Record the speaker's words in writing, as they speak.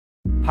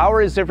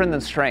Power is different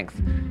than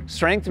strength.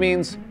 Strength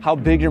means how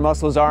big your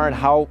muscles are and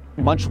how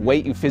much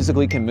weight you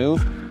physically can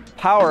move.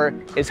 Power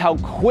is how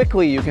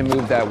quickly you can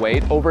move that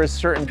weight over a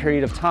certain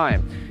period of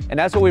time. And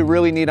that's what we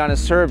really need on a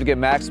serve to get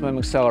maximum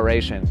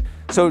acceleration.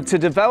 So to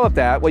develop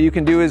that, what you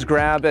can do is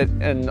grab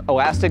an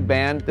elastic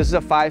band. This is a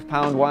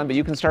 5-pound one, but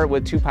you can start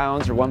with 2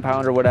 pounds or 1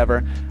 pound or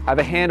whatever. I have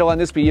a handle on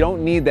this, but you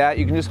don't need that.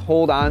 You can just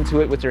hold on to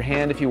it with your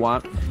hand if you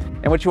want.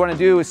 And what you want to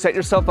do is set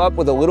yourself up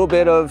with a little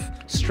bit of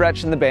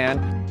stretch in the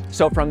band.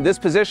 So from this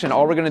position,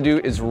 all we're going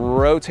to do is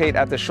rotate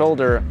at the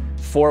shoulder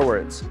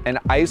forwards and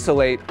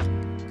isolate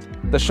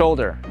the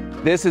shoulder.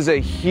 This is a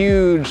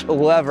huge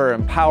lever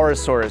and power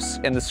source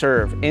in the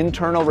serve,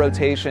 internal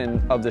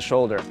rotation of the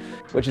shoulder,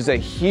 which is a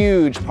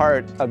huge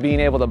part of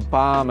being able to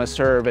bomb a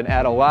serve and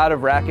add a lot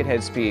of racket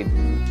head speed.